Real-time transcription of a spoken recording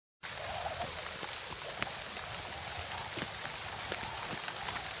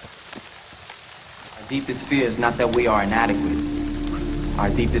deepest fear is not that we are inadequate. Our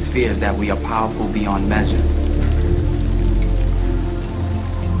deepest fear is that we are powerful beyond measure.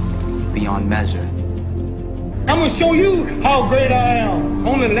 Beyond measure. I'm gonna show you how great I am.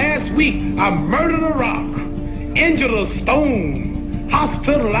 Only last week, I murdered a rock, injured a stone,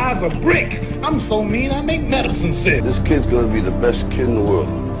 hospitalized a brick. I'm so mean, I make medicine sick. This kid's gonna be the best kid in the world.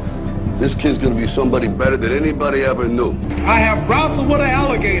 This kid's gonna be somebody better than anybody ever knew. I have wrestled with an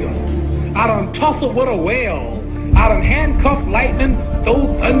alligator. I done tussled with a whale. I done handcuffed lightning,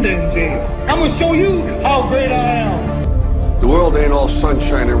 throw thunder in jail. I'm gonna show you how great I am. The world ain't all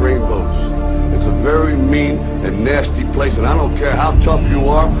sunshine and rainbows. It's a very mean and nasty place, and I don't care how tough you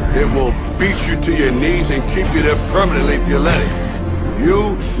are, it will beat you to your knees and keep you there permanently if you let it.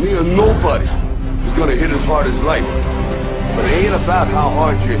 You, me, or nobody is gonna hit as hard as life. But it ain't about how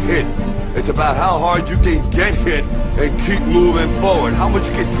hard you hit. It's about how hard you can get hit and keep moving forward. How much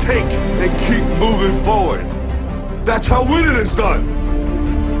you can take and keep moving forward. That's how winning is done.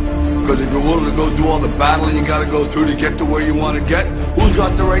 Because if you're willing to go through all the battling you gotta go through to get to where you want to get, who's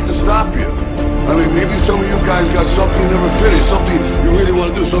got the right to stop you? I mean, maybe some of you guys got something you never finished, something you really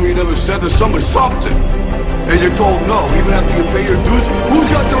want to do, something you never said to somebody, something. And you're told no, even after you pay your dues.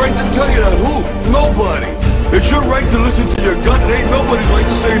 Who's got the right to tell you that? Who? Nobody. It's your right to listen to your gut. It ain't nobody's right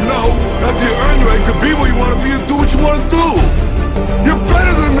to say no after you earn the right to be where you want to be and do what you want to do. You're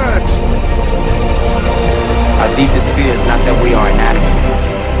better than that. Our deepest fear is not that we are inadequate.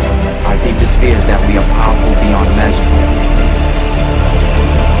 Our deepest fear is that we are powerful beyond measure.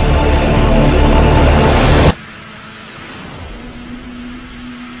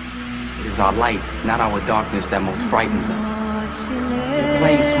 It is our light, not our darkness, that most frightens us.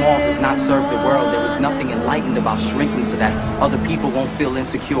 Playing small does not serve the world. There is nothing enlightened about shrinking so that other people won't feel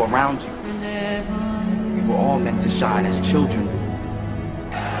insecure around you. We were all meant to shine as children.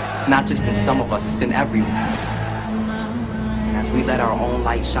 It's not just in some of us, it's in everyone. And as we let our own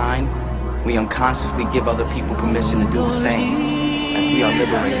light shine, we unconsciously give other people permission to do the same, as we are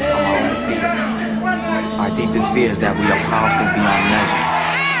liberated from our own fear. Our deepest fear is that we are powerful beyond measure.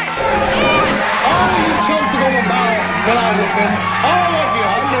 All you chumps are gonna bow when I whip him. All of you,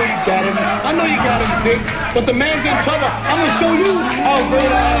 I know you got him. I know you got him, Dick. But the man's in trouble. I'm gonna show you how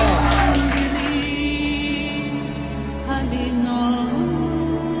great I am.